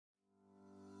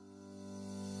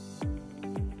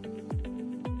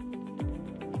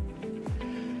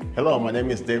Hello, my name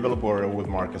is David Laborda with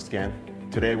MarketScan.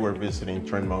 Today we're visiting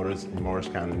Trend Motors in Morris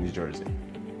County, New Jersey.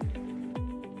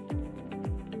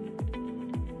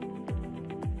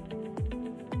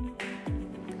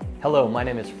 Hello, my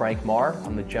name is Frank Marr.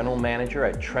 I'm the General Manager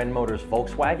at Trend Motors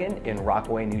Volkswagen in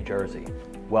Rockaway, New Jersey.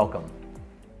 Welcome.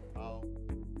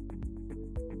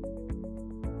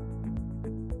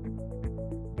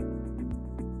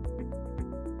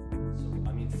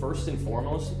 First and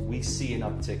foremost, we see an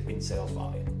uptick in sales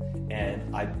volume.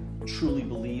 And I truly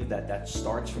believe that that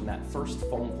starts from that first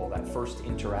phone call, that first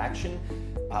interaction.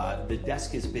 The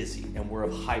desk is busy and we're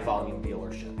a high volume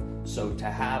dealership. So to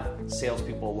have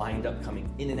salespeople lined up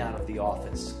coming in and out of the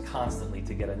office constantly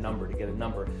to get a number,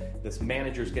 this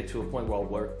managers get to a point, well,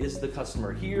 where is the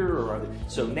customer here? Or are they?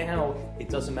 So now it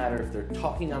doesn't matter if they're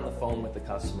talking on the phone with the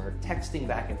customer, texting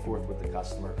back and forth with the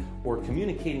customer, or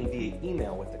communicating via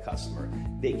email with the customer.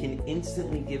 They can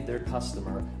instantly give their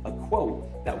customer a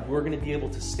quote that we're going to be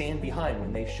able to stand behind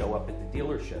when they show up at the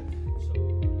dealership.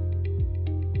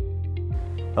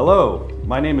 Hello,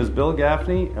 my name is Bill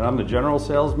Gaffney and I'm the General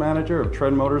Sales Manager of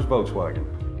Trend Motors Volkswagen.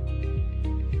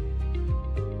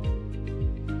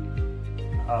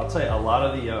 I'll tell you, a lot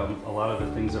of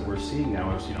the things that we're seeing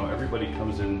now is, everybody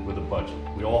comes in with a budget.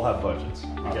 We all have budgets.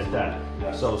 You get that.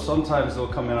 Yeah. So sometimes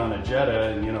they'll come in on a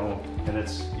Jetta and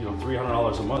it's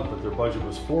 $300 a month, but their budget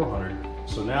was $400.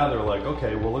 So now they're like,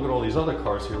 okay, well, look at all these other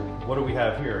cars here. What do we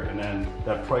have here? And then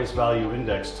that price value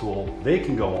index tool, they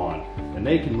can go on and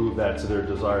they can move that to their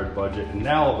desired budget. And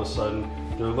now all of a sudden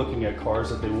they're looking at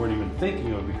cars that they weren't even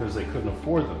thinking of because they couldn't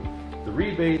afford them. The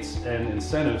rebates and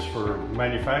incentives for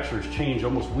manufacturers change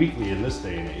almost weekly in this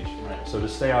day and age. Right. So to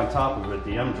stay on top of it,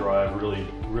 the mDrive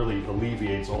really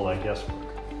alleviates all that guesswork.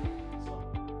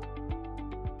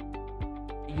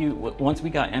 Once we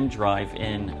got mDrive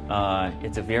in,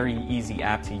 it's a very easy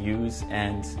app to use,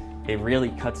 and it really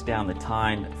cuts down the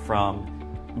time from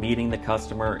meeting the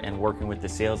customer and working with the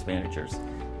sales managers.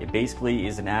 It basically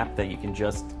is an app that you can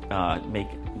just make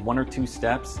one or two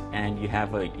steps, and you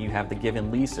have the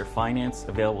given lease or finance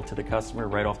available to the customer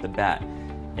right off the bat.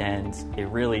 And it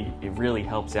really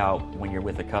helps out when you're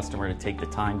with a customer to take the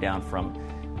time down from,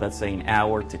 let's say, an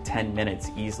hour to 10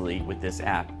 minutes easily with this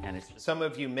app. And it's just... Some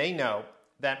of you may know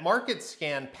that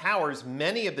MarketScan powers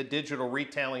many of the digital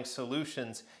retailing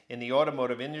solutions in the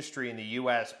automotive industry in the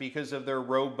U.S. because of their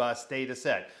robust data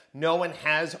set. No one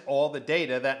has all the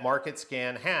data that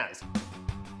MarketScan has.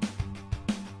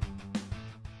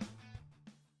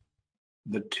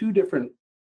 The two different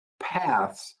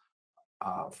paths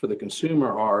for the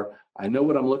consumer are, I know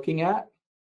what I'm looking at,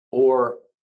 or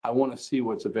I want to see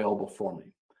what's available for me.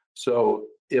 So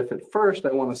if at first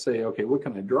I want to say, okay, what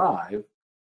can I drive?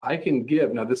 I can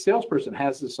give, now the salesperson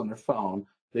has this on their phone,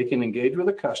 they can engage with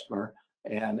a customer,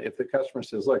 and if the customer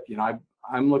says, look,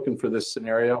 I'm looking for this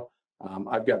scenario,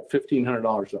 I've got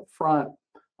 $1,500 up front,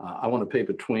 I want to pay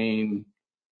between,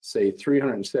 say,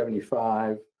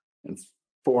 $375 and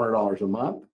 $400 a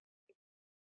month.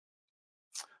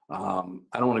 I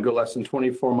don't want to go less than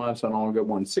 24 months, I don't want to go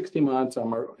more than 60 months,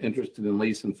 I'm interested in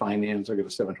lease and finance, I got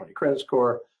a 720 credit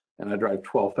score, and I drive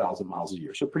 12,000 miles a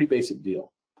year, so pretty basic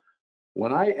deal.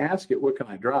 When I ask it, what can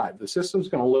I drive? The system's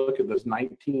going to look at those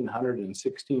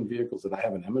 1,916 vehicles that I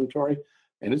have in inventory,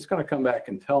 and it's going to come back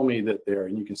and tell me that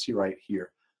and you can see right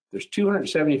here, there's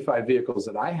 275 vehicles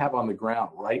that I have on the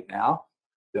ground right now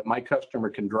that my customer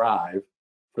can drive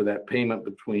for that payment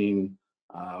between,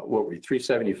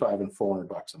 $375 and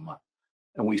 $400 a month.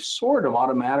 And we sort them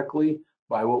automatically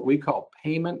by what we call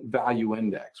payment value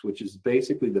index, which is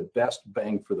basically the best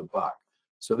bang for the buck.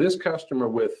 So this customer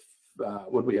with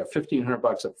what do we have,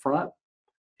 $1,500 up front,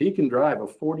 he can drive a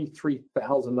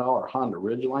 $43,000 Honda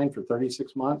Ridgeline for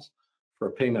 36 months for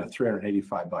a payment of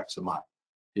 $385 a month.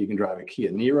 He can drive a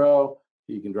Kia Niro,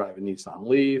 he can drive a Nissan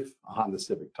Leaf, a Honda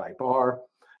Civic Type R.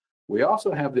 We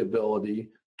also have the ability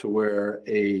to where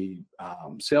a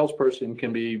salesperson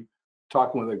can be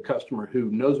talking with a customer who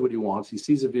knows what he wants. He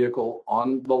sees a vehicle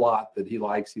on the lot that he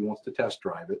likes, he wants to test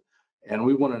drive it, and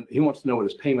he wants to know what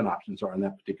his payment options are in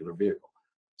that particular vehicle.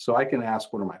 So I can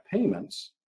ask, what are my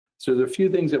payments? So there are a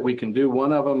few things that we can do.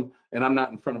 One of them, and I'm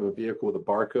not in front of a vehicle with a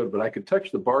barcode, but I could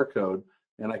touch the barcode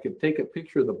and I could take a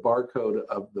picture of the barcode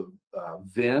of the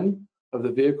VIN of the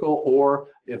vehicle, or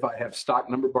if I have stock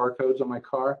number barcodes on my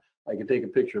car, I could take a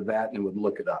picture of that and it would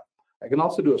look it up. I can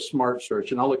also do a smart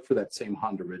search and I'll look for that same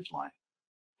Honda Ridgeline.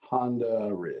 Honda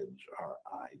Ridge,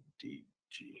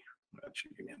 R-I-D-G. That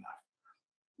should give me enough.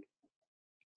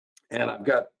 And I've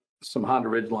got some Honda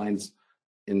Ridgelines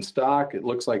in stock. It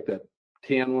looks like that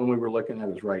tan one we were looking at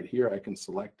is right here. I can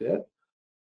select it.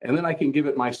 And then I can give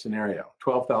it my scenario,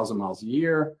 12,000 miles a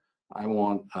year. I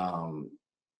want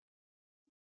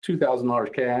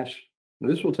 $2,000 cash. And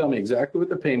this will tell me exactly what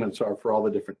the payments are for all the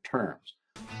different terms.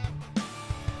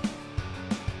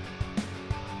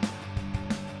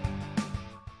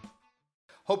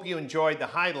 Hope you enjoyed the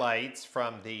highlights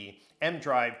from the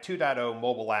mDrive 2.0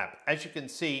 mobile app. As you can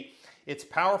see, it's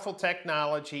powerful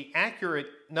technology, accurate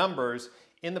numbers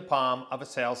in the palm of a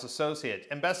sales associate.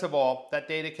 And best of all, that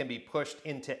data can be pushed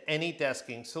into any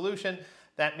desking solution.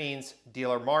 That means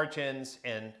dealer margins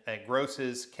and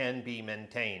grosses can be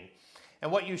maintained.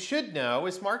 And what you should know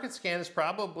is MarketScan is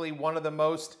probably one of the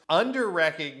most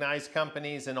under-recognized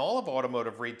companies in all of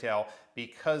automotive retail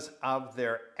because of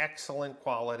their excellent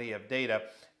quality of data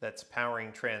that's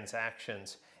powering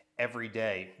transactions every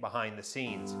day behind the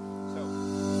scenes. So